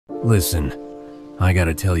Listen, I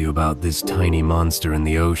gotta tell you about this tiny monster in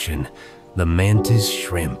the ocean, the Mantis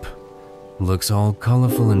Shrimp. Looks all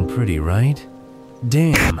colorful and pretty, right?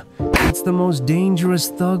 Damn, it's the most dangerous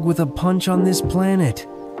thug with a punch on this planet.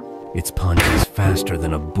 Its punch is faster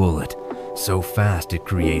than a bullet, so fast it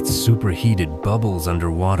creates superheated bubbles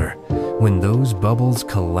underwater. When those bubbles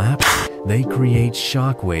collapse, they create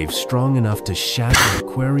shockwaves strong enough to shatter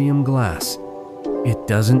aquarium glass. It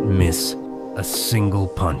doesn't miss a single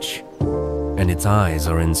punch, and its eyes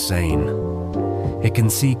are insane. It can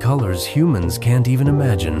see colors humans can't even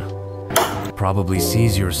imagine. Probably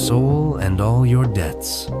sees your soul and all your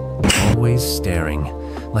debts, always staring,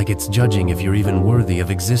 like it's judging if you're even worthy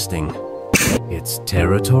of existing. Its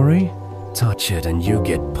territory? Touch it and you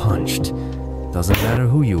get punched. Doesn't matter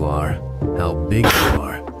who you are, how big you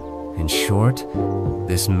are. In short,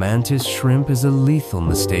 this Mantis Shrimp is a lethal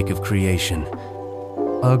mistake of creation.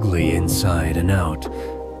 Ugly inside and out,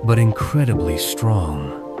 but incredibly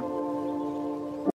strong.